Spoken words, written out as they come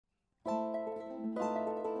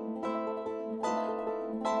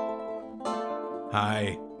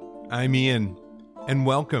Hi, I'm Ian, and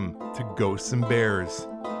welcome to Ghosts and Bears,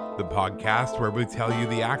 the podcast where we tell you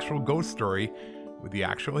the actual ghost story with the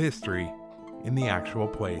actual history in the actual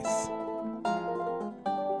place.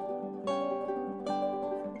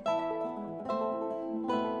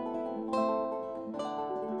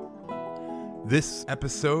 This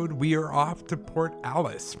episode, we are off to Port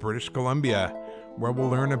Alice, British Columbia, where we'll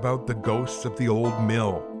learn about the ghosts of the old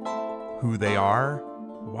mill, who they are,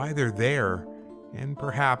 why they're there, and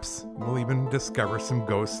perhaps we'll even discover some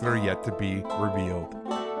ghosts that are yet to be revealed.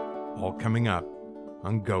 All coming up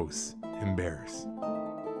on Ghosts and Bears.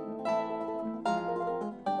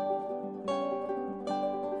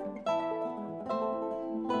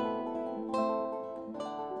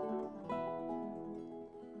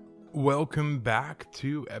 Welcome back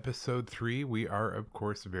to episode 3. We are, of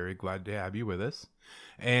course, very glad to have you with us.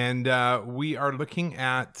 And we are looking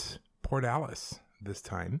at Port Alice this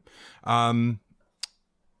time.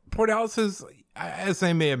 Port Alice is, as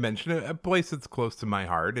I may have mentioned, a place that's close to my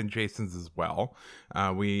heart, and Jason's as well.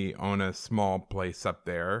 We own a small place up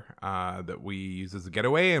there that we use as a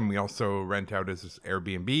getaway, and we also rent out as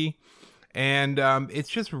Airbnb. And it's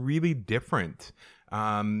just really different.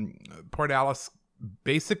 Port Alice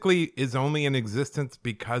basically is only in existence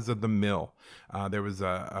because of the mill. There was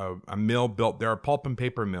a mill built there, a pulp and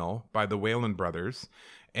paper mill by the Whalen brothers,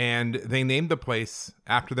 and they named the place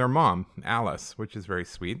after their mom, Alice, which is very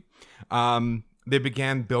sweet. They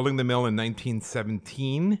began building the mill in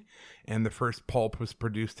 1917, and the first pulp was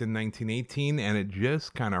produced in 1918, and it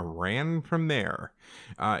just kind of ran from there.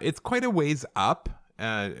 It's quite a ways up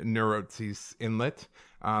Neurotes Inlet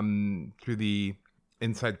through the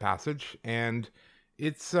Inside Passage, and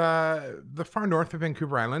it's the far north of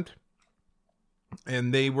Vancouver Island,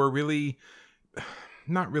 and they were really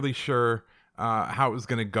not really sure how it was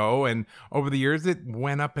going to go, and over the years it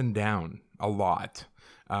went up and down a lot.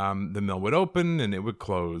 The mill would open and it would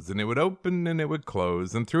close, and it would open and it would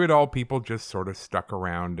close, and through it all people just sort of stuck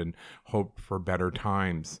around and hoped for better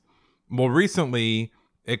times. Well, recently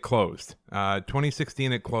it closed.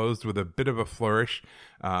 2016 it closed with a bit of a flourish.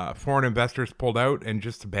 Foreign investors pulled out and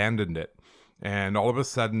just abandoned it. And all of a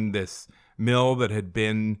sudden, this mill that had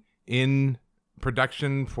been in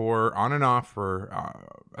production for on and off for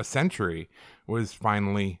a century was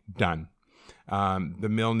finally done. The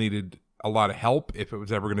mill needed a lot of help if it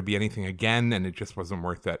was ever going to be anything again, and it just wasn't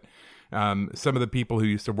worth it. Some of the people who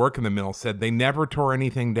used to work in the mill said they never tore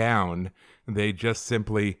anything down. They just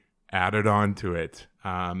simply added on to it,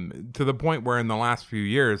 to the point where in the last few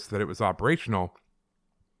years that it was operational,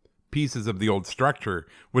 pieces of the old structure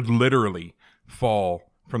would literally fall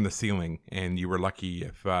from the ceiling, and you were lucky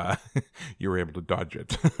if you were able to dodge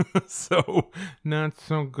it. So, not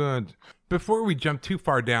so good. Before we jump too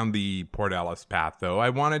far down the Port Alice path, though, I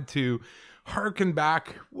wanted to harken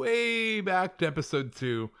back, way back to episode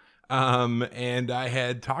 2, and I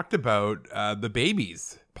had talked about the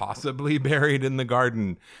babies possibly buried in the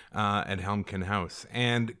garden at Helmkin House.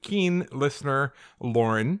 And keen listener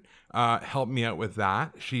Lauren helped me out with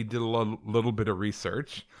that. She did a little bit of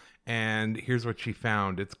research, and here's what she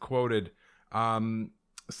found. It's quoted,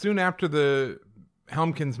 soon after the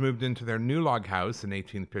Helmkins moved into their new log house in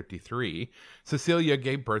 1853, Cecilia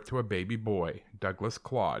gave birth to a baby boy, Douglas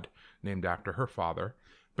Claude, named after her father,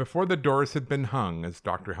 before the doors had been hung, as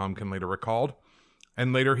Dr. Helmkin later recalled.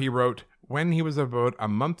 And later he wrote, "When he was about a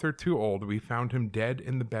month or 2 old, we found him dead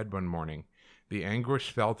in the bed one morning. The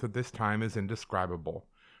anguish felt at this time is indescribable.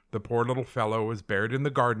 The poor little fellow was buried in the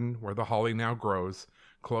garden where the holly now grows,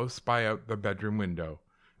 close by out the bedroom window.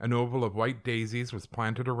 An oval of white daisies was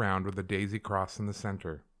planted around with a daisy cross in the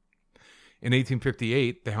center." In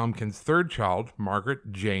 1858, the Helmkins' third child,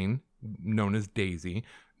 Margaret Jane, known as Daisy,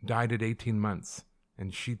 died at 18 months,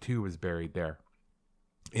 and she too was buried there.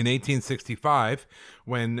 In 1865,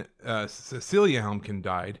 when Cecilia Helmkin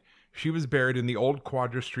died, she was buried in the old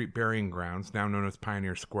Quadra Street burying grounds, now known as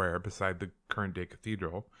Pioneer Square, beside the current-day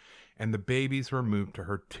cathedral, and the babies were moved to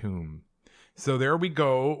her tomb. So there we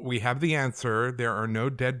go. We have the answer. There are no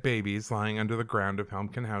dead babies lying under the ground of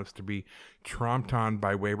Helmkin House to be tromped on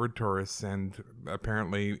by wayward tourists and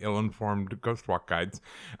apparently ill-informed ghost walk guides.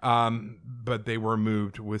 But they were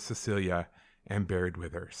moved with Cecilia and buried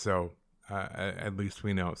with her. So at least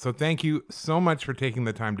we know. So thank you so much for taking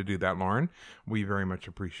the time to do that, Lauren. We very much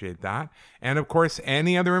appreciate that. And of course,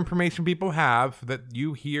 any other information people have that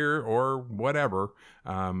you hear or whatever,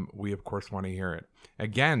 we of course want to hear it.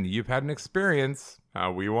 Again, you've had an experience.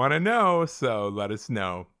 We want to know, so let us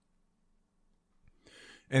know.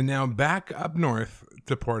 And now back up north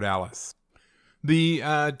to Port Alice. The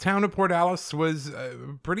town of Port Alice was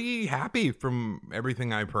pretty happy from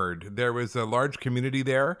everything I've heard. There was a large community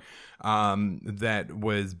there that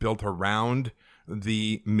was built around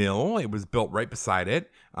the mill. It was built right beside it.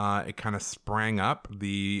 It kind of sprang up.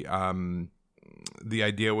 The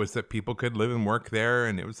idea was that people could live and work there,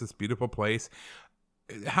 and it was this beautiful place.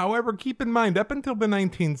 However, keep in mind, up until the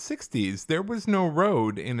 1960s, there was no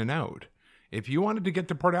road in and out. If you wanted to get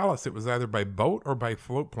to Port Alice, it was either by boat or by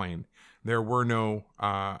float plane. There were no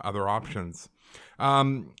other options.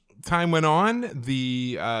 Time went on.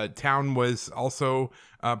 The town was also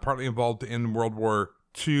partly involved in World War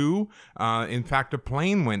II. In fact, a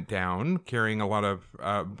plane went down carrying a lot of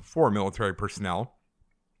for military personnel.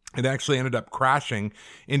 It actually ended up crashing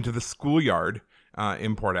into the schoolyard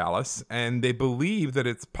in Port Alice, and they believe that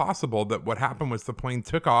it's possible that what happened was the plane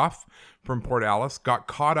took off from Port Alice, got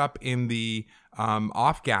caught up in the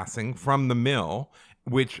off-gassing from the mill,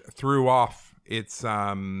 which threw off its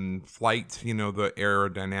flight, the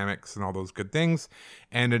aerodynamics and all those good things,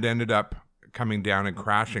 and it ended up coming down and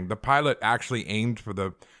crashing. The pilot actually aimed for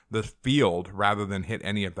the field rather than hit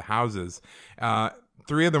any of the houses.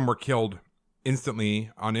 3 of them were killed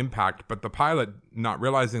instantly on impact, but the pilot, not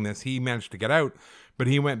realizing this, he managed to get out, but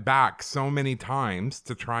he went back so many times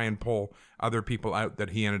to try and pull other people out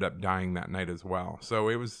that he ended up dying that night as well. So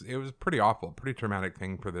it was pretty awful, pretty traumatic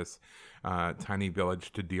thing for this tiny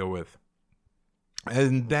village to deal with.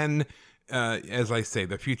 And then as I say,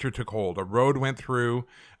 the future took hold. A road went through,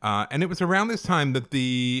 and it was around this time that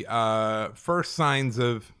the first signs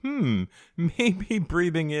of, maybe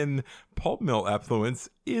breathing in pulp mill effluents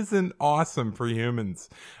isn't awesome for humans.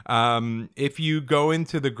 If you go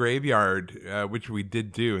into the graveyard, which we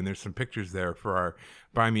did do, and there's some pictures there for our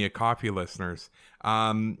Buy Me a Coffee listeners,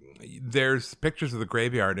 there's pictures of the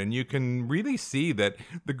graveyard, and you can really see that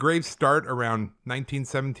the graves start around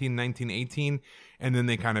 1917, 1918, and then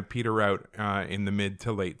they kind of peter out in the mid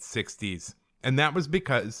to late 60s. And that was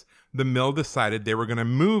because the mill decided they were going to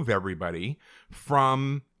move everybody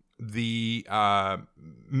from the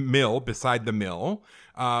mill, beside the mill,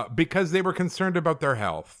 because they were concerned about their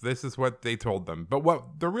health. This is what they told them. But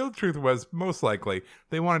what the real truth was, most likely,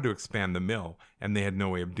 they wanted to expand the mill, and they had no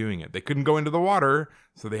way of doing it. They couldn't go into the water,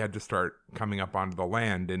 so they had to start coming up onto the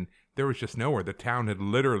land, and there was just nowhere. The town had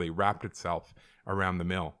literally wrapped itself around the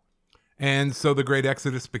mill. And so the Great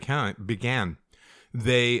Exodus began.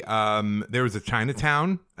 There was a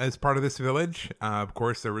Chinatown as part of this village. Of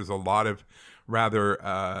course, there was a lot of rather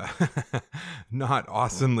not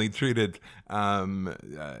awesomely treated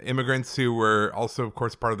immigrants who were also, of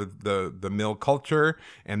course, part of the mill culture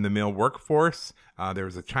and the mill workforce. There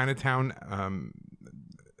was a Chinatown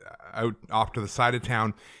out off to the side of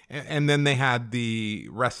town, and then they had the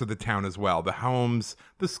rest of the town as well, the homes,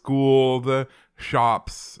 the school, the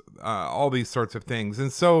shops, all these sorts of things.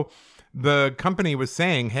 And so the company was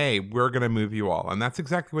saying, hey, we're going to move you all. And that's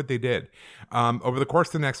exactly what they did. Over the course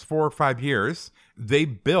of the next 4 or 5 years, they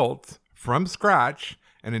built from scratch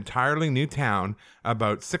an entirely new town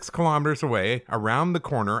about 6 kilometers away, around the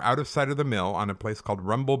corner, out of sight of the mill, on a place called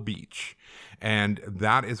Rumble Beach. And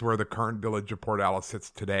that is where the current village of Port Alice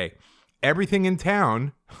sits today. Everything in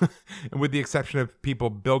town, with the exception of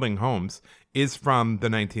people building homes, is from the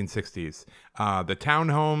 1960s. The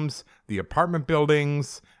townhomes, the apartment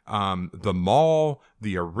buildings, the mall,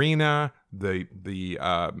 the arena, the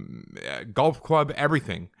golf club,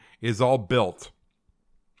 everything is all built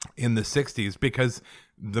in the 60s because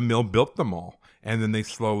the mill built them all. And then they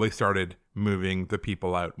slowly started moving the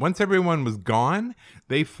people out. Once everyone was gone,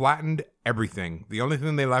 they flattened everything. The only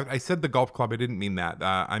thing they left, I said the golf club, I didn't mean that.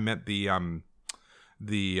 I meant the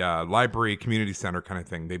library community center kind of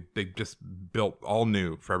thing. They just built all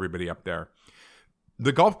new for everybody up there.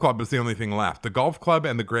 The golf club was the only thing left. The golf club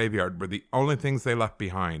and the graveyard were the only things they left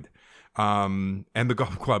behind. And the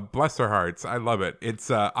golf club, bless their hearts, I love it. It's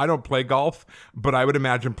I don't play golf, but I would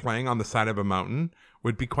imagine playing on the side of a mountain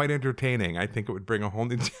would be quite entertaining. I think it would bring a whole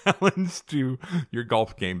new challenge to your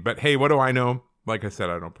golf game. But hey, what do I know? Like I said,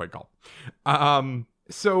 I don't play golf.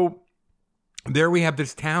 So there we have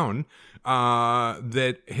this town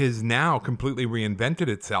that has now completely reinvented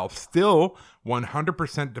itself, still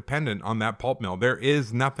 100% dependent on that pulp mill. There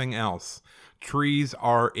is nothing else. Trees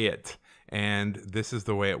are it. And this is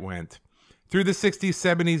the way it went. Through the 60s,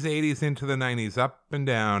 70s, 80s, into the 90s, up and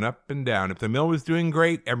down, up and down. If the mill was doing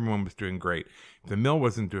great, everyone was doing great. If the mill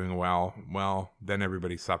wasn't doing well, then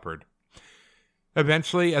everybody suffered.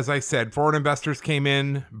 Eventually, as I said, foreign investors came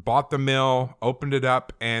in, bought the mill, opened it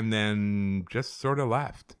up, and then just sort of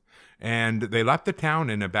left. And they left the town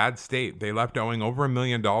in a bad state. They left owing over $1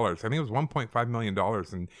 million. I think it was $1.5 million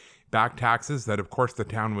in back taxes that, of course, the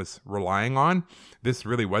town was relying on. This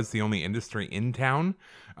really was the only industry in town.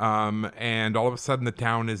 And all of a sudden, the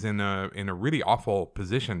town is in a really awful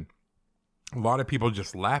position. A lot of people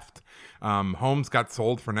just left. Homes got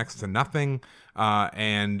sold for next to nothing.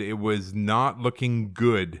 And it was not looking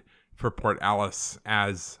good for Port Alice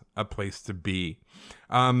as a place to be.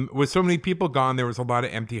 With so many people gone, there was a lot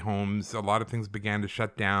of empty homes. A lot of things began to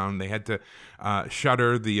shut down. They had to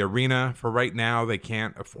shutter the arena for right now. They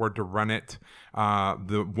can't afford to run it.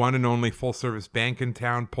 The one and only full-service bank in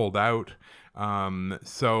town pulled out.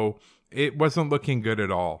 So it wasn't looking good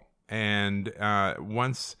at all. And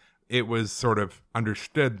once it was sort of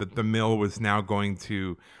understood that the mill was now going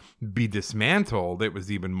to be dismantled, it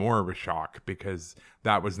was even more of a shock because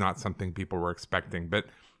that was not something people were expecting. But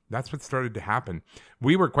that's what started to happen.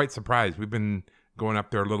 We were quite surprised. We've been going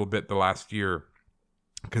up there a little bit the last year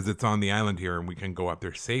because it's on the island here and we can go up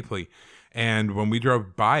there safely. And when we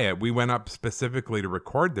drove by it, we went up specifically to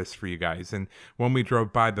record this for you guys. And when we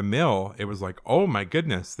drove by the mill, it was like, oh my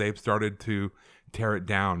goodness, they've started to tear it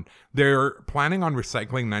down. They're planning on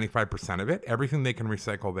recycling 95% of it. Everything they can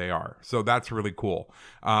recycle, they are. So that's really cool.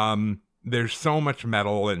 There's so much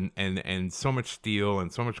metal and so much steel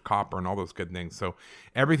and so much copper and all those good things. So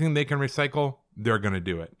everything they can recycle, they're going to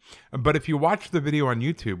do it. But if you watch the video on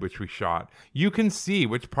YouTube, which we shot, you can see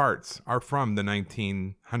which parts are from the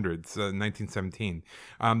 1900s, 1917.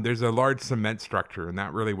 There's a large cement structure, and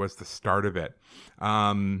that really was the start of it.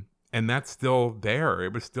 And that's still there.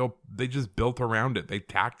 It was still, they just built around it. They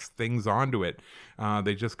tacked things onto it.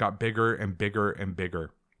 They just got bigger and bigger and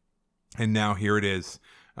bigger. And now here it is,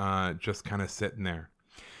 just kind of sitting there.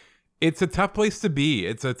 It's a tough place to be.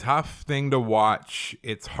 It's a tough thing to watch.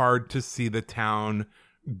 It's hard to see the town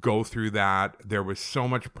go through that. There was so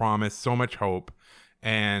much promise, so much hope,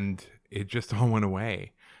 and it just all went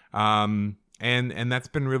away. And that's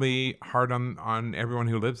been really hard on everyone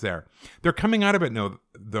who lives there. They're coming out of it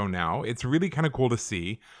though now. It's really kind of cool to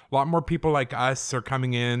see. A lot more people like us are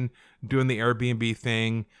coming in, doing the Airbnb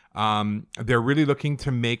thing. They're really looking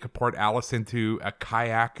to make Port Alice into a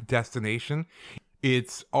kayak destination.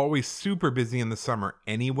 It's always super busy in the summer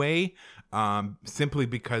anyway, simply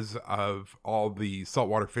because of all the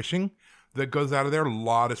saltwater fishing that goes out of there. A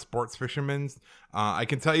lot of sports fishermen. I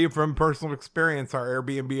can tell you from personal experience, our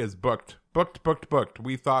Airbnb is booked.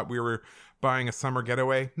 We thought we were buying a summer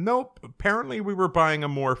getaway. Nope. Apparently we were buying a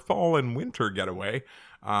more fall and winter getaway,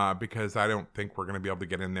 because I don't think we're going to be able to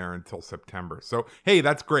get in there until September. So, hey,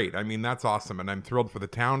 that's great. I mean, that's awesome. And I'm thrilled for the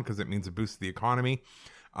town because it means a boost to the economy.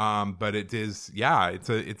 But it is, yeah, it's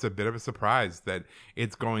a bit of a surprise that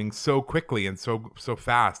it's going so quickly and so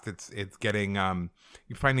fast. It's getting,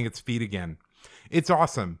 you're finding its feet again. It's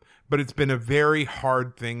awesome, but it's been a very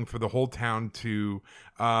hard thing for the whole town to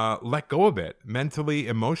let go of it mentally,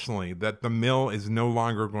 emotionally, that the mill is no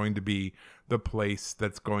longer going to be the place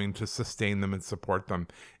that's going to sustain them and support them.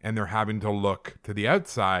 And they're having to look to the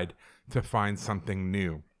outside to find something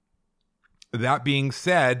new. That being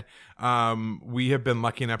said, we have been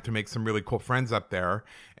lucky enough to make some really cool friends up there.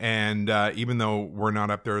 And even though we're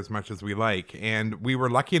not up there as much as we like, and we were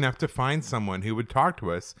lucky enough to find someone who would talk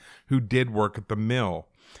to us who did work at the mill.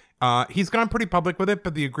 He's gone pretty public with it,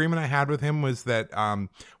 but the agreement I had with him was that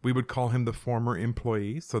we would call him the former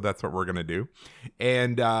employee. So that's what we're going to do.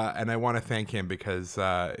 And I want to thank him because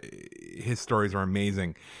his stories are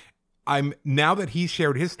amazing. Now that he's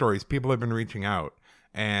shared his stories, people have been reaching out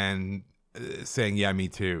and saying, yeah, me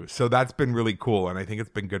too. So that's been really cool. And I think it's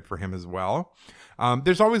been good for him as well.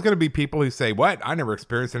 There's always going to be people who say, what? I never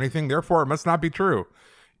experienced anything. Therefore, it must not be true.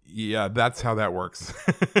 Yeah, that's how that works.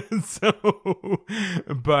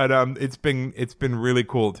 But it's been really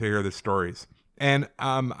cool to hear the stories. And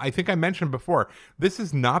I think I mentioned before, this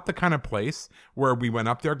is not the kind of place where we went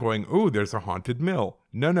up there going, ooh, there's a haunted mill.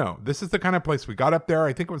 No. This is the kind of place we got up there.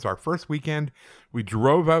 I think it was our first weekend. We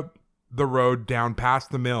drove up the road down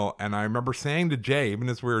past the mill. And I remember saying to Jay, even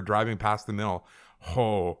as we were driving past the mill,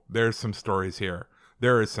 oh, there's some stories here.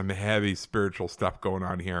 There is some heavy spiritual stuff going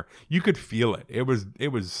on here. You could feel it. It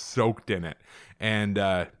was soaked in it. And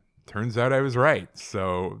turns out I was right.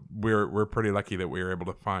 So we're pretty lucky that we were able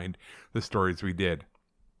to find the stories we did.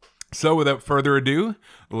 So without further ado,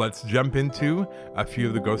 let's jump into a few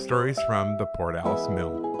of the ghost stories from the Port Alice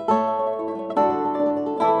Mill.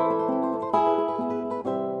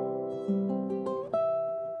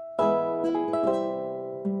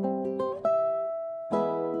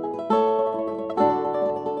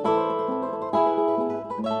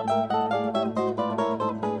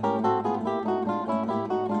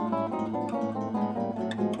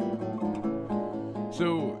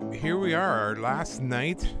 So here we are, our last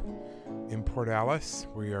night in Port Alice.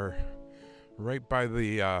 We are right by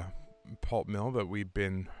the pulp mill that we've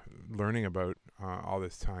been learning about all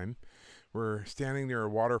this time. We're standing near a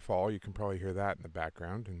waterfall. You can probably hear that in the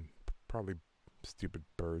background, and probably stupid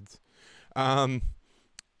birds.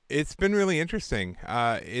 It's been really interesting.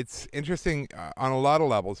 It's interesting on a lot of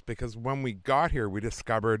levels, because when we got here, we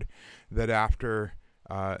discovered that after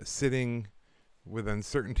sitting with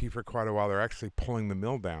uncertainty for quite a while, they're actually pulling the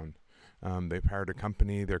mill down. They've hired a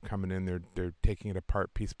company. They're coming in. They're taking it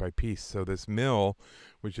apart piece by piece. So this mill,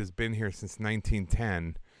 which has been here since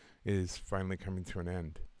 1910, is finally coming to an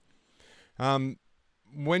end.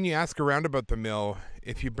 When you ask around about the mill,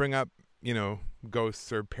 if you bring up,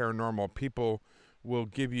 ghosts or paranormal, people will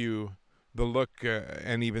give you the look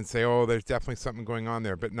and even say, oh, there's definitely something going on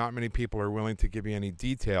there, but not many people are willing to give you any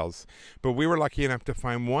details. But we were lucky enough to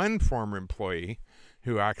find one former employee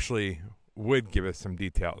who actually would give us some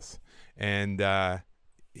details. And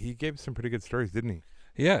he gave some pretty good stories, didn't he?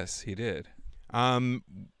 Yes, he did. Now,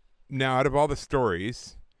 out of all the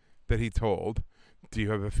stories that he told, do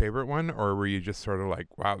you have a favorite one, or were you just sort of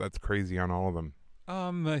like, wow, that's crazy on all of them?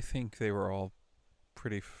 I think they were all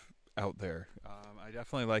pretty out there. I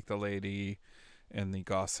definitely like the lady in the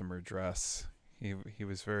gossamer dress. He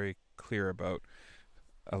was very clear about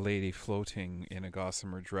a lady floating in a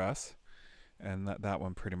gossamer dress, and that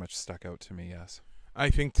one pretty much stuck out to me, yes. I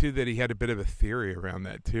think, too, that he had a bit of a theory around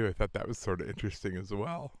that, too. I thought that was sort of interesting as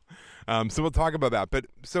well. So we'll talk about that. But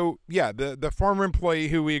so, yeah, the former employee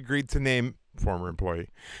who we agreed to name former employee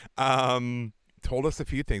told us a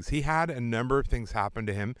few things. He had a number of things happen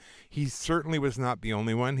to him. He certainly was not the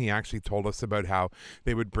only one. He actually told us about how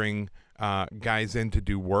they would bring guys in to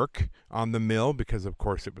do work on the mill because, of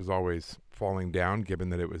course, it was always falling down, given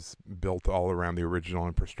that it was built all around the original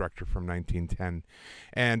infrastructure from 1910.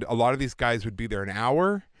 And a lot of these guys would be there an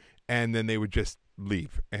hour, and then they would just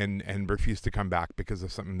leave and refuse to come back because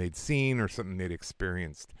of something they'd seen or something they'd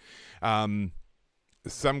experienced.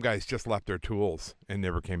 Some guys just left their tools and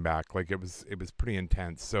never came back. Like, it was pretty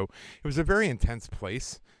intense. So it was a very intense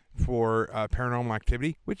place for paranormal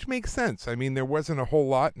activity, which makes sense. I mean, there wasn't a whole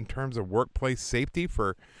lot in terms of workplace safety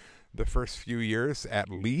for the first few years, at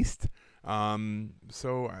least.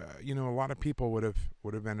 So a lot of people would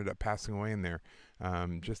have ended up passing away in there,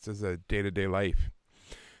 just as a day-to-day life.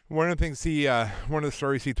 One of the things one of the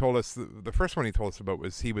stories he told us, the first one he told us about,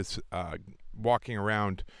 was he was walking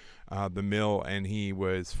around the mill, and he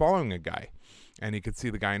was following a guy, and he could see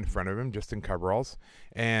the guy in front of him just in coveralls,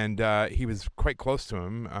 and he was quite close to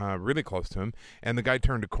him, really close to him, and the guy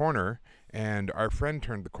turned a corner, and our friend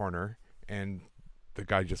turned the corner, and the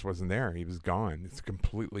guy just wasn't there. He was gone. It's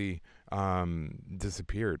completely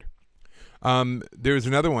disappeared. There was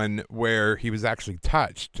another one where he was actually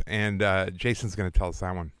touched, and Jason's going to tell us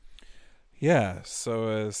that one. Yeah, so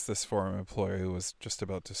as this former employee was just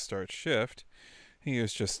about to start shift, he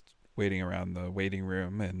was just waiting around the waiting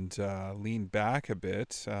room and leaned back a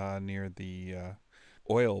bit near the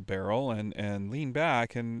oil barrel and leaned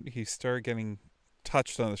back, and he started getting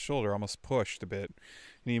touched on the shoulder, almost pushed a bit.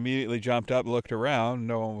 And he immediately jumped up, looked around,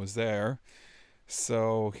 no one was there.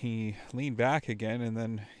 So he leaned back again, and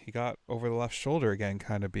then he got over the left shoulder again,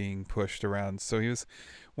 kind of being pushed around. So he was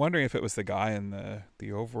wondering if it was the guy in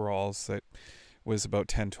the overalls that was about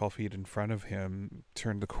 10, 12 feet in front of him,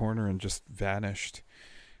 turned the corner and just vanished.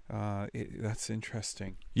 That's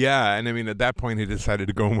interesting. Yeah, and I mean, at that point, he decided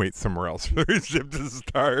to go and wait somewhere else for his shift to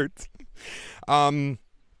start.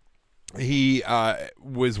 He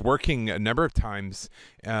was working a number of times,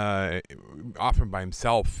 often by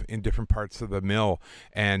himself, in different parts of the mill,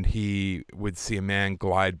 and he would see a man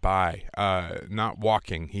glide by, not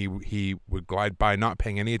walking. He would glide by, not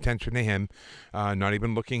paying any attention to him, not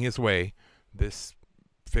even looking his way. This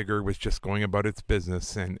figure was just going about its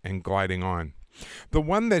business and gliding on. The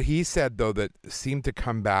one that he said, though, that seemed to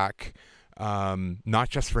come back, not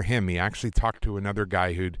just for him, he actually talked to another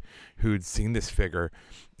guy who'd seen this figure.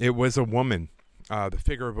 It was a woman, the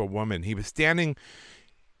figure of a woman. He was standing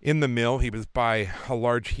in the mill. He was by a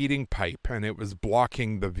large heating pipe, and it was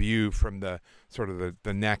blocking the view from the sort of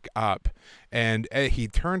the neck up. And he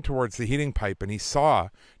turned towards the heating pipe, and he saw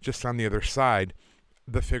just on the other side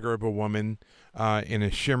the figure of a woman in a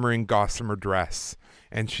shimmering gossamer dress,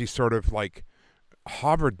 and she sort of like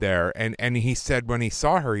hovered there, and he said when he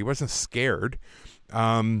saw her, he wasn't scared.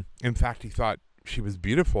 In fact, he thought she was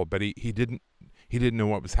beautiful, but he didn't know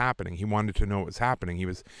what was happening. He wanted to know what was happening.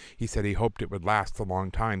 He said he hoped it would last a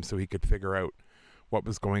long time so he could figure out what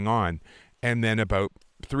was going on. And then about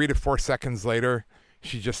 3 to 4 seconds later,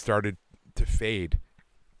 she just started to fade.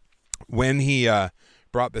 When he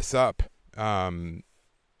brought this up,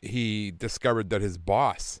 he discovered that his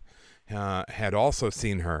boss had also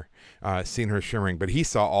seen her shimmering, but he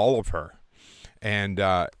saw all of her.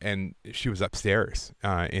 And she was upstairs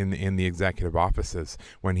in the executive offices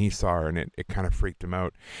when he saw her, and it kind of freaked him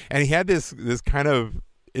out. And he had this kind of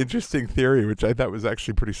interesting theory, which I thought was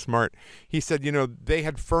actually pretty smart. He said, they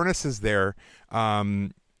had furnaces there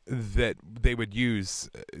that they would use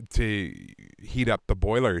to heat up the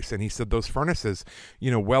boilers. And he said those furnaces,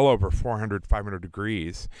 well over 400, 500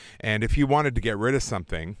 degrees. And if you wanted to get rid of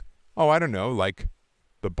something, I don't know, like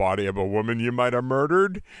the body of a woman you might have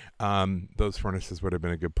murdered, those furnaces would have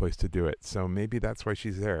been a good place to do it. So maybe that's why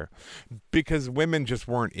she's there, because women just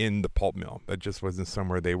weren't in the pulp mill. That just wasn't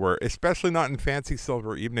somewhere they were, especially not in fancy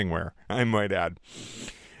silver evening wear, I might add.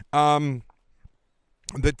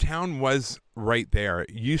 The town was right there. It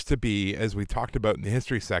used to be, as we talked about in the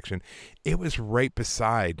history section, it was right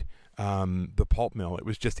beside the pulp mill. It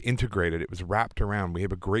was just integrated. It was wrapped around. We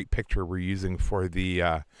have a great picture we're using for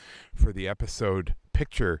the episode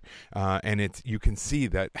picture, and you can see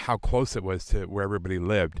that how close it was to where everybody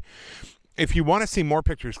lived. If you want to see more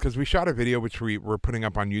pictures, because we shot a video which we're putting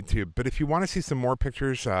up on YouTube, but if you want to see some more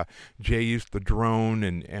pictures, Jay used the drone,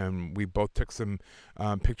 and we both took some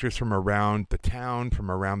pictures from around the town, from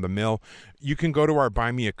around the mill. You can go to our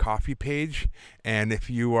Buy Me a Coffee page, and if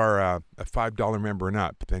you are a $5 member and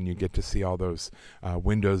up, then you get to see all those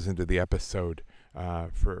windows into the episode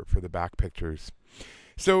for the back pictures.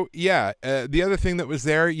 So, yeah, the other thing that was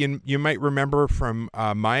there, you might remember from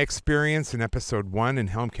my experience in episode 1 in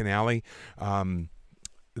Helmkin Alley,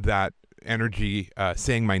 that energy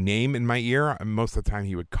saying my name in my ear. Most of the time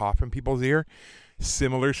he would cough in people's ear.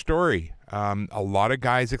 Similar story. A lot of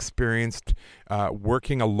guys experienced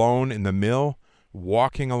working alone in the mill,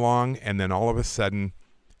 walking along, and then all of a sudden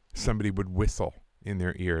somebody would whistle in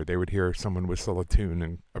their ear. They would hear someone whistle a tune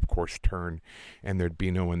and, of course, turn, and there'd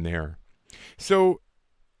be no one there. So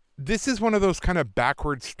this is one of those kind of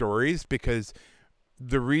backward stories, because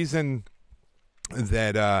the reason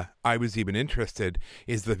that I was even interested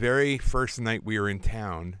is the very first night we were in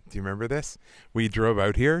town. Do you remember this? We drove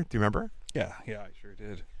out here. Do you remember? Yeah, I sure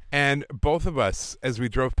did. And both of us, as we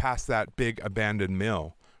drove past that big abandoned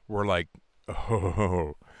mill, were like,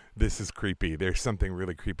 oh, this is creepy. There's something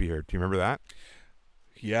really creepy here. Do you remember that?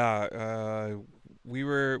 Yeah,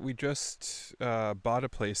 we just bought a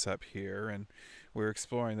place up here, and we were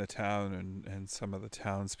exploring the town, and some of the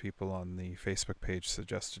townspeople on the Facebook page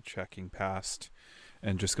suggested checking past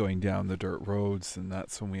and just going down the dirt roads, and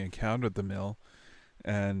that's when we encountered the mill.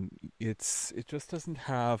 And it just doesn't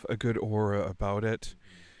have a good aura about it.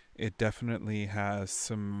 It definitely has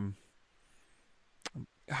some,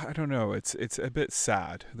 I don't know, it's a bit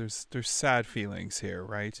sad. There's sad feelings here,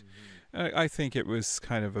 right? Mm-hmm. I think it was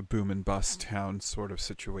kind of a boom and bust town sort of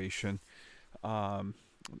situation.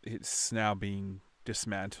 It's now being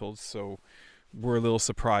dismantled, so we're a little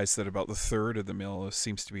surprised that about the third of the mill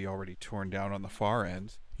seems to be already torn down on the far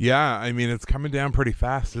end. Yeah, I mean, it's coming down pretty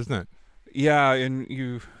fast, isn't it? Yeah, and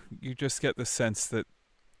you just get the sense that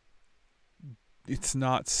it's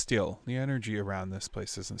not still. The energy around this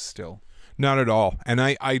place isn't still. Not at all. And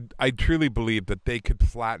I truly believe that they could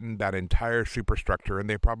flatten that entire superstructure, and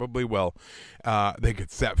they probably will. They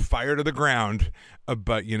could set fire to the ground,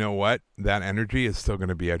 but you know what? That energy is still going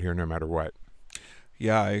to be out here no matter what.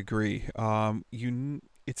 Yeah, I agree.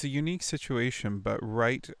 It's a unique situation, but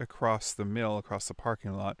right across the mill, across the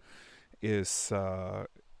parking lot, is a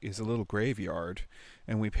little graveyard,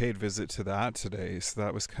 and we paid visit to that today, so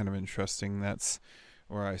that was kind of interesting. That's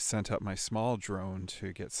where I sent up my small drone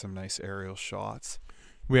to get some nice aerial shots.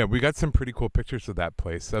 Yeah, we got some pretty cool pictures of that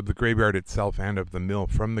place, of the graveyard itself and of the mill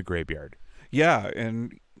from the graveyard. Yeah,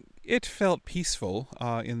 and it felt peaceful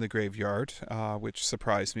in the graveyard, which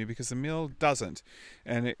surprised me because the mill doesn't,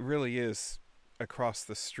 and it really is across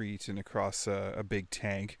the street and across a big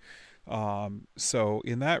tank. So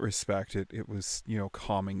in that respect, it was,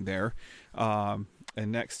 calming there. And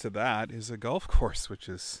next to that is a golf course,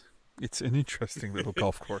 it's an interesting little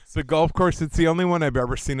golf course. The golf course, it's the only one I've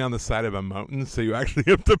ever seen on the side of a mountain, so you actually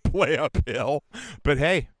have to play uphill. But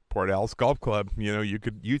hey, Port Al's Golf Club, you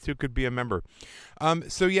two could be a member.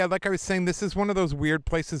 So yeah, like I was saying, this is one of those weird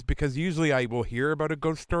places, because usually I will hear about a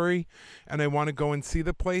ghost story and I want to go and see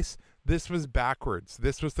the place. This was backwards.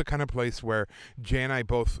 This was the kind of place where Jay and I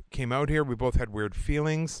both came out here. We both had weird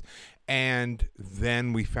feelings, and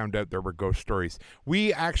then we found out there were ghost stories.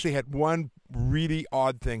 We actually had one really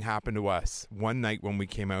odd thing happen to us one night when we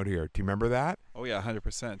came out here. Do you remember that? Oh yeah,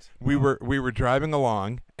 100%. We were driving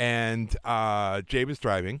along, and Jay was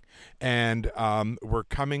driving, and we're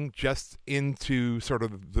coming just into sort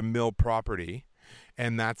of the mill property,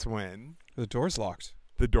 and that's when The door's locked.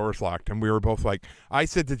 the door's locked. And we were both like, I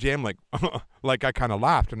said to Jay, I'm like, like I kind of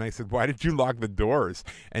laughed. And I said, why did you lock the doors?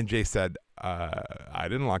 And Jay said, I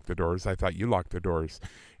didn't lock the doors. I thought you locked the doors.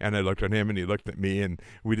 And I looked at him and he looked at me, and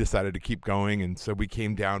we decided to keep going. And so we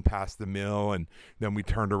came down past the mill, and then we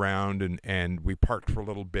turned around and we parked for a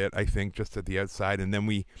little bit, I think, just at the outside. And then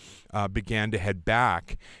we began to head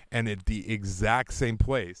back, and at the exact same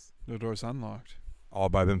place. The door's unlocked. All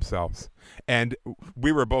by themselves. And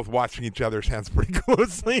we were both watching each other's hands pretty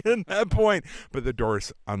closely at that point, but the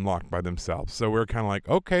doors unlocked by themselves. So we were kind of like,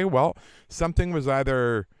 okay, well, something was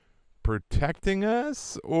either protecting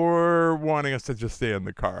us or wanting us to just stay in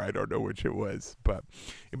the car. I don't know which it was, but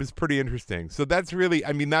it was pretty interesting. So that's really,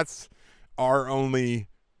 I mean, that's our only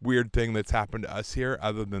weird thing that's happened to us here,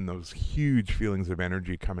 other than those huge feelings of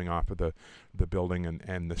energy coming off of the building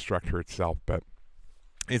and the structure itself. But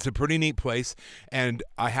it's a pretty neat place, and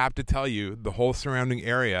I have to tell you, the whole surrounding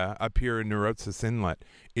area up here in Neurosis Inlet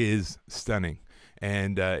is stunning.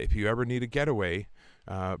 And if you ever need a getaway,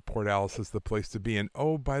 Port Alice is the place to be. And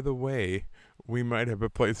oh, by the way, we might have a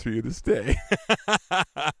place for you to stay.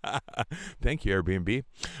 Thank you, Airbnb.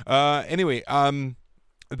 Anyway,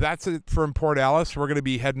 that's it from Port Alice. We're going to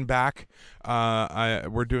be heading back.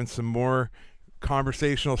 We're doing some more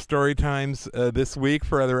conversational story times this week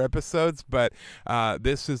for other episodes, but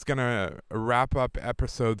this is going to wrap up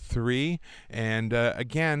episode 3. And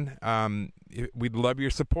again, we'd love your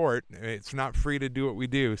support. It's not free to do what we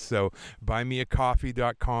do, so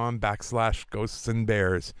buymeacoffee.com/ghosts and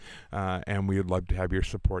bears, and we would love to have your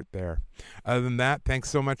support there. Other than that, thanks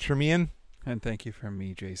so much from Ian. And thank you from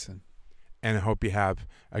me, Jason. And I hope you have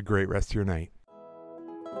a great rest of your night.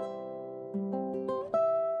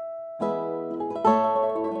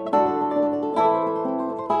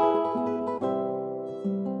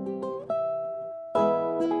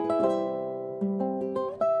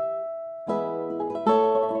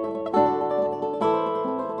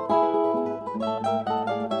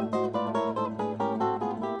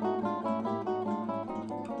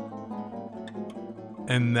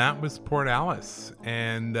 And that was Port Alice.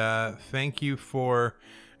 And thank you for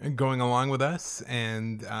going along with us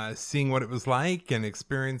and seeing what it was like and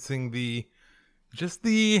experiencing the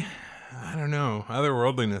I don't know,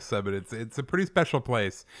 otherworldliness of it. It's a pretty special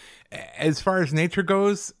place. As far as nature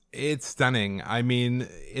goes, it's stunning. I mean,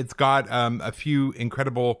 it's got a few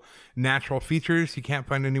incredible natural features you can't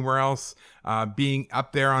find anywhere else. Being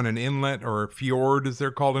up there on an inlet, or a fjord as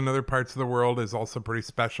they're called in other parts of the world, is also pretty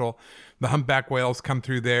special. The humpback whales come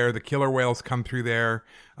through there. The killer whales come through there.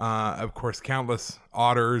 Of course, countless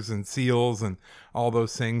otters and seals and all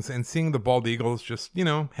those things. And seeing the bald eagles just,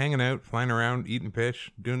 hanging out, flying around, eating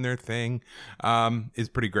fish, doing their thing, is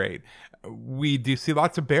pretty great. We do see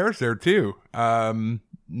lots of bears there too.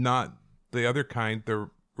 Not the other kind, the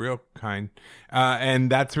real kind. And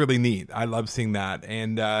that's really neat. I love seeing that.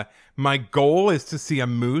 And my goal is to see a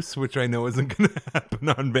moose, which I know isn't going to happen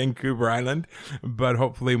on Vancouver Island. But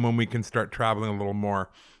hopefully when we can start traveling a little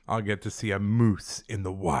more, I'll get to see a moose in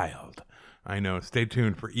the wild. I know. Stay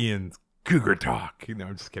tuned for Ian's cougar talk.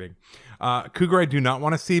 I'm just kidding. Cougar I do not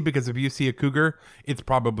want to see, because if you see a cougar, it's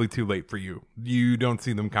probably too late for you. You don't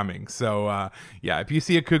see them coming. So if you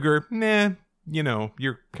see a cougar,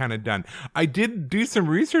 you're kind of done. I did do some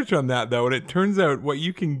research on that, though, and it turns out what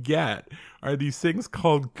you can get are these things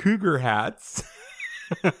called cougar hats.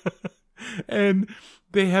 And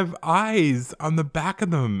they have eyes on the back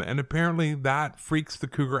of them, and apparently that freaks the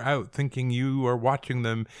cougar out, thinking you are watching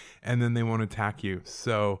them, and then they won't attack you.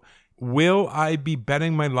 So will I be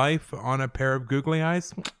betting my life on a pair of googly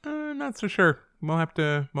eyes? Not so sure. We'll have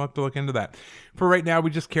to look into that. For right now, we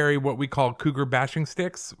just carry what we call cougar bashing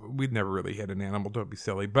sticks. We'd never really hit an animal, don't be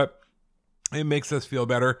silly, but it makes us feel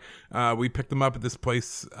better. We picked them up at this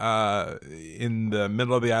place in the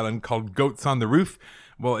middle of the island called Goats on the Roof.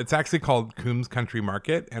 Well, it's actually called Coombs Country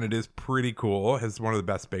Market, and it is pretty cool. It has one of the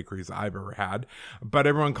best bakeries I've ever had. But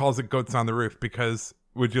everyone calls it Goats on the Roof because,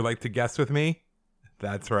 would you like to guess with me?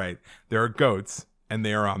 That's right. There are goats, and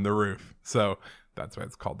they are on the roof. So that's why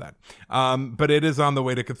it's called that. But it is on the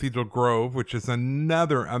way to Cathedral Grove, which is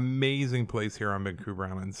another amazing place here on Vancouver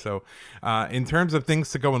Island. So in terms of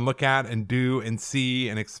things to go and look at and do and see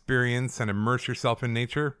and experience and immerse yourself in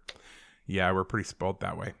nature, yeah, we're pretty spoiled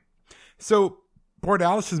that way. So Port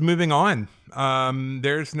Alice is moving on.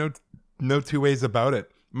 There's no two ways about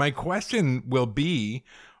it. My question will be,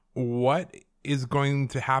 what is going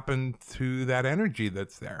to happen to that energy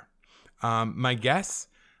that's there? My guess,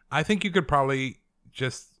 I think you could probably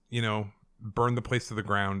just, burn the place to the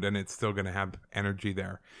ground and it's still going to have energy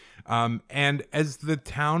there. And as the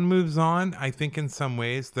town moves on, I think in some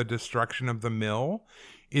ways the destruction of the mill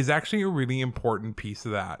is actually a really important piece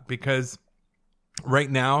of that, because right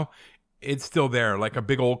now it's still there like a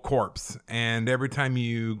big old corpse. And every time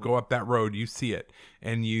you go up that road, you see it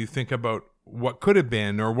and you think about what could have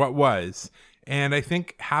been or what was. And I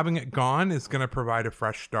think having it gone is going to provide a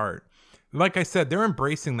fresh start. Like I said, they're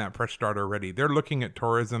embracing that fresh start already. They're looking at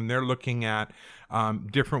tourism. They're looking at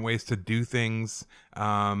different ways to do things.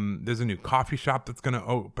 There's a new coffee shop that's going to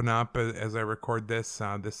open up as I record this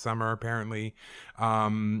summer, apparently.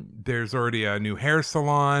 There's already a new hair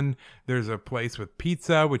salon. There's a place with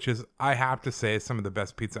pizza, which is, I have to say, some of the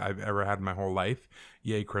best pizza I've ever had in my whole life.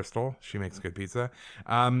 Yay, Crystal. She makes good pizza.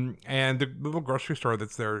 And the little grocery store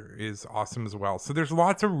that's there is awesome as well. So there's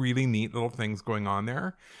lots of really neat little things going on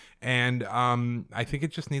there. And I think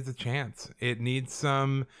it just needs a chance. It needs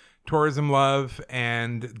some tourism love,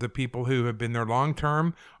 and the people who have been there long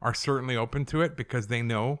term are certainly open to it because they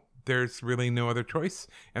know there's really no other choice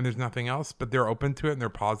and there's nothing else, but they're open to it and they're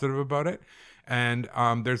positive about it. And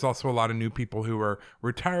there's also a lot of new people who are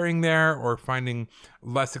retiring there or finding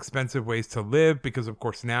less expensive ways to live, because of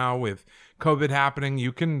course now with COVID happening,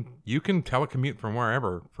 you can telecommute from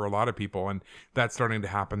wherever for a lot of people, and that's starting to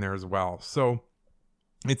happen there as well. So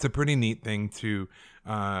it's a pretty neat thing to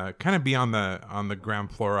kind of be on the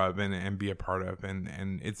ground floor of and be a part of,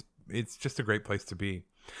 and it's just a great place to be.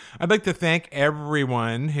 I'd like to thank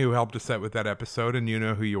everyone who helped us out with that episode, and you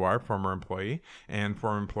know who you are, former employee and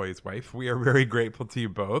former employee's wife. We are very grateful to you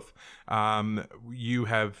both. You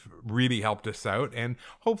have really helped us out, and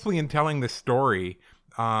hopefully in telling this story,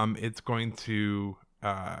 it's going to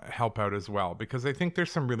help out as well, because I think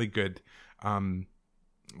there's some really good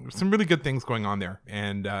things going on there,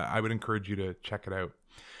 and I would encourage you to check it out.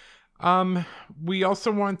 We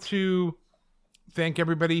also want to thank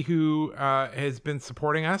everybody who has been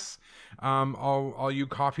supporting us, all you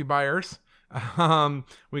coffee buyers.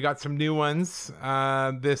 We got some new ones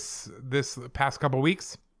this past couple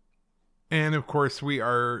weeks, and of course we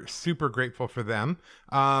are super grateful for them.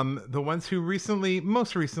 The ones who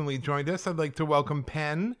most recently joined us, I'd like to welcome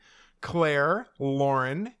Penn, Claire,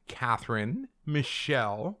 Lauren, Catherine,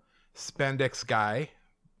 Michelle, Spandex Guy,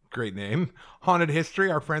 great name, Haunted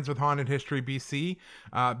History, our friends with Haunted History BC,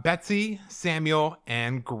 Betsy, Samuel,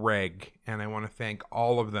 and Greg. And I want to thank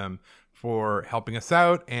all of them for helping us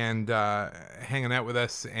out and hanging out with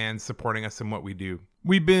us and supporting us in what we do.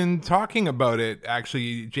 We've been talking about it,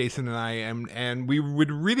 actually, Jason and I, and we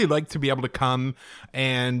would really like to be able to come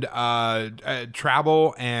and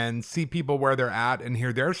travel and see people where they're at and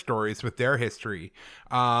hear their stories with their history.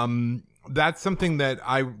 That's something that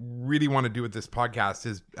I really want to do with this podcast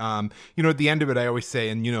is, at the end of it, I always say,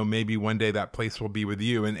 and, maybe one day that place will be with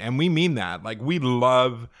you. And we mean that. Like, we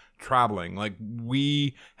love traveling. Like,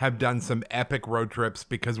 we have done some epic road trips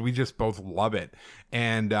because we just both love it.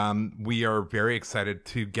 And we are very excited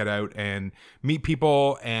to get out and meet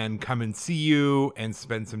people and come and see you and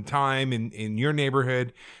spend some time in your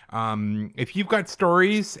neighborhood. If you've got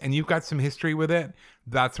stories and you've got some history with it,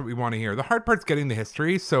 that's what we want to hear. The hard part's getting the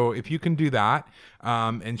history. So if you can do that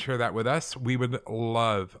and share that with us, we would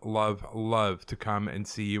love, love, love to come and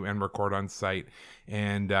see you and record on site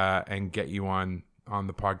and get you on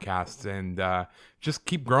the podcast and just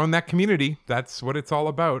keep growing that community. That's what it's all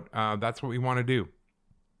about. That's what we want to do.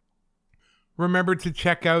 Remember to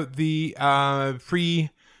check out the free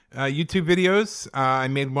YouTube videos. I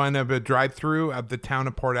made one of a drive-through of the town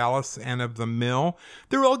of Port Alice and of the mill.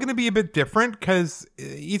 They're all going to be a bit different because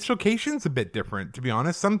each location's a bit different, to be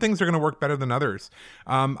honest. Some things are going to work better than others.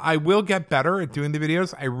 I will get better at doing the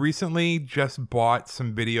videos. I recently just bought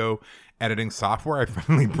some video editing software. I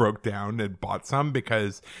finally broke down and bought some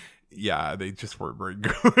because they just weren't very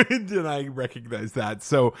good, and I recognize that.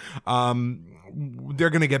 So they're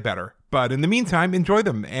going to get better. But in the meantime, enjoy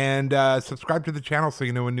them and subscribe to the channel so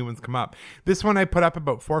you know when new ones come up. This one I put up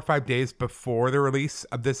about 4 or 5 days before the release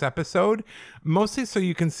of this episode, mostly so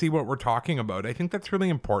you can see what we're talking about. I think that's really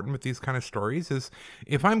important with these kind of stories is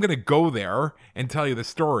if I'm going to go there and tell you the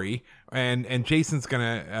story and Jason's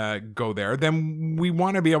going to go there, then we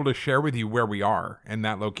want to be able to share with you where we are in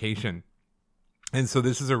that location. And so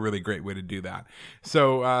this is a really great way to do that.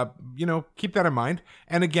 So, keep that in mind.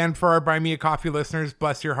 And again, for our Buy Me a Coffee listeners,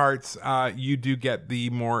 bless your hearts. You do get the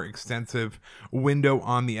more extensive window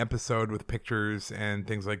on the episode with pictures and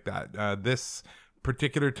things like that. This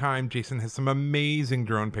particular time, Jason has some amazing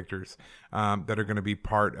drone pictures that are going to be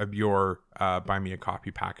part of your Buy Me a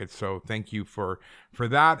Coffee package. So thank you for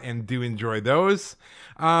that, and do enjoy those.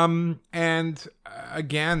 And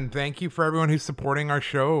again, thank you for everyone who's supporting our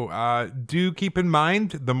show. Do keep in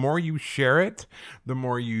mind, the more you share it, the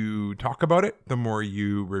more you talk about it, the more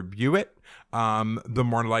you review it, the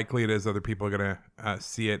more likely it is other people are going to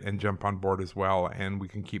see it and jump on board as well. And we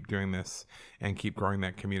can keep doing this and keep growing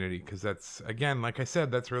that community, because that's, again, like I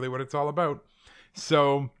said, that's really what it's all about.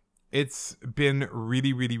 So it's been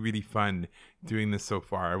really, really, really fun doing this so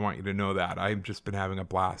far. I want you to know that. I've just been having a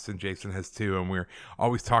blast, and Jason has too, and we're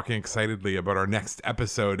always talking excitedly about our next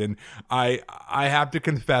episode. And I have to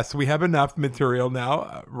confess, we have enough material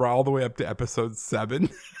now. We're all the way up to episode 7.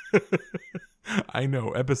 I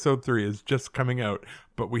know episode 3 is just coming out,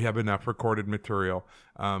 but we have enough recorded material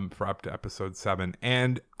for up to episode 7.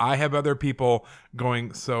 And I have other people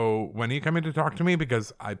going, so when are you coming to talk to me?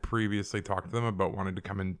 Because I previously talked to them about wanting to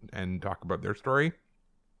come in and talk about their story.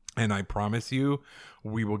 And I promise you,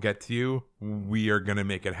 we will get to you. We are going to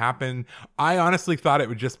make it happen. I honestly thought it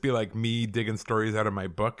would just be like me digging stories out of my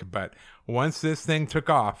book. But once this thing took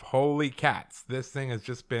off, holy cats, this thing has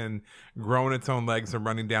just been growing its own legs and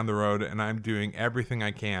running down the road. And I'm doing everything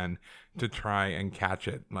I can to try and catch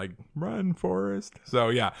it. Like, run, Forrest. So,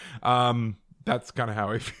 yeah. That's kind of how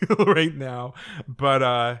I feel right now.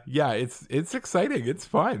 But yeah, it's exciting. It's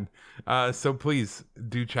fun. So please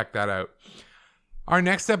do check that out. Our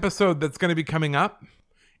next episode that's going to be coming up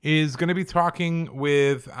is going to be talking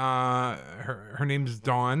with her name's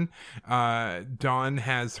Dawn. Dawn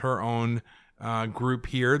has her own group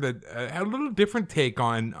here that had a little different take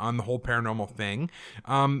on the whole paranormal thing.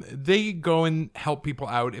 They go and help people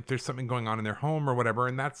out if there's something going on in their home or whatever,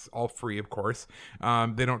 and that's all free, of course.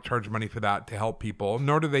 They don't charge money for that to help people,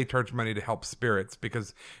 nor do they charge money to help spirits,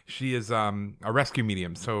 because she is a rescue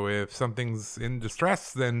medium. So if something's in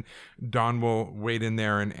distress, then Dawn will wade in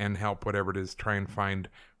there and help whatever it is, try and find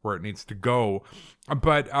where it needs to go.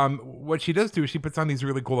 But what she does do is she puts on these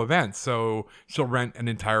really cool events. So she'll rent an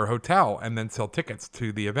entire hotel and then sell tickets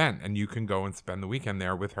to the event, and you can go and spend the weekend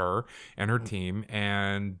there with her and her team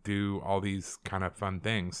and do all these kind of fun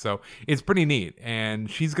things. So it's pretty neat. And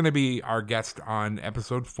she's going to be our guest on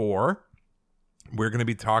episode 4. We're going to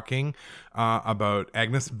be talking about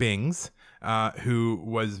Agnes Bings, who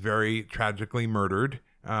was very tragically murdered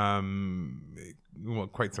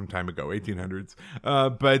quite some time ago, 1800s.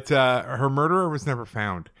 But her murderer was never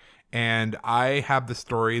found. And I have the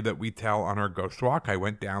story that we tell on our ghost walk. I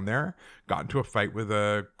went down there, got into a fight with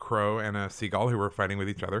a crow and a seagull who were fighting with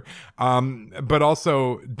each other. But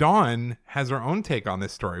also Dawn has her own take on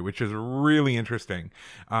this story, which is really interesting.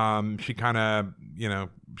 She kind of,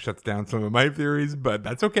 shuts down some of my theories, but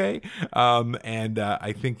that's okay. And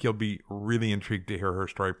I think you'll be really intrigued to hear her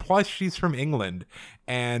story. Plus, she's from England,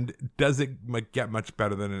 and does it get much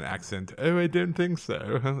better than an accent? Oh, I don't think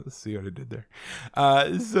so. Let's see what I did there.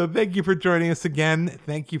 So thank you for joining us again.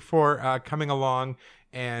 Thank you for coming along.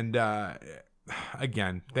 And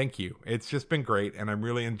again, thank you. It's just been great, and I'm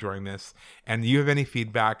really enjoying this. And you have any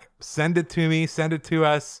feedback, send it to me, send it to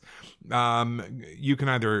us. You can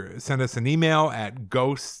either send us an email at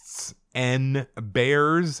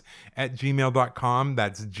ghostsnbears@gmail.com.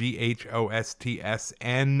 That's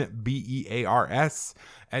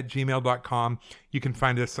GHOSTSNBEARS@gmail.com. You can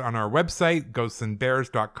find us on our website,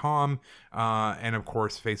 ghostsandbears.com. And of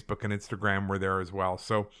course, Facebook and Instagram, we're there as well.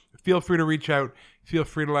 So feel free to reach out. Feel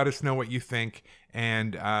free to let us know what you think,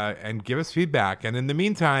 and give us feedback. And in the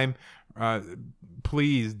meantime,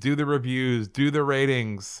 please do the reviews, do the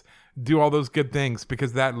ratings, do all those good things,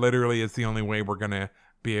 because that literally is the only way we're going to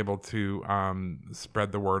be able to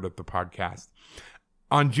spread the word of the podcast.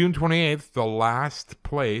 On June 28th, the last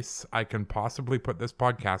place I can possibly put this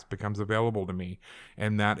podcast becomes available to me,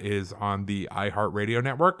 and that is on the iHeartRadio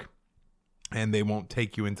network. And they won't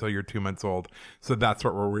take you until you're 2 months old. So that's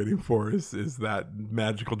what we're waiting for, is that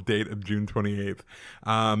magical date of June 28th.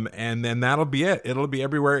 And then that'll be it. It'll be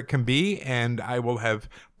everywhere it can be. And I will have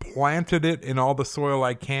planted it in all the soil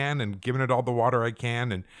I can and given it all the water I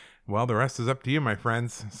can. And, well, the rest is up to you, my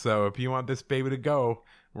friends. So if you want this baby to go,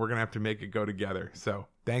 we're going to have to make it go together. So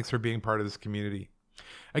thanks for being part of this community.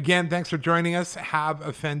 Again, thanks for joining us. Have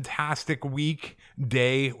a fantastic week,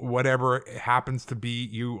 day, whatever it happens to be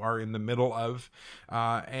you are in the middle of.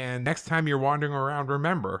 And next time you're wandering around,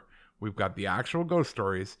 remember, we've got the actual ghost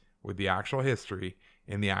stories with the actual history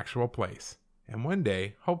in the actual place. And one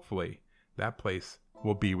day, hopefully, that place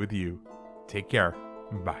will be with you. Take care.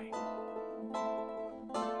 Bye.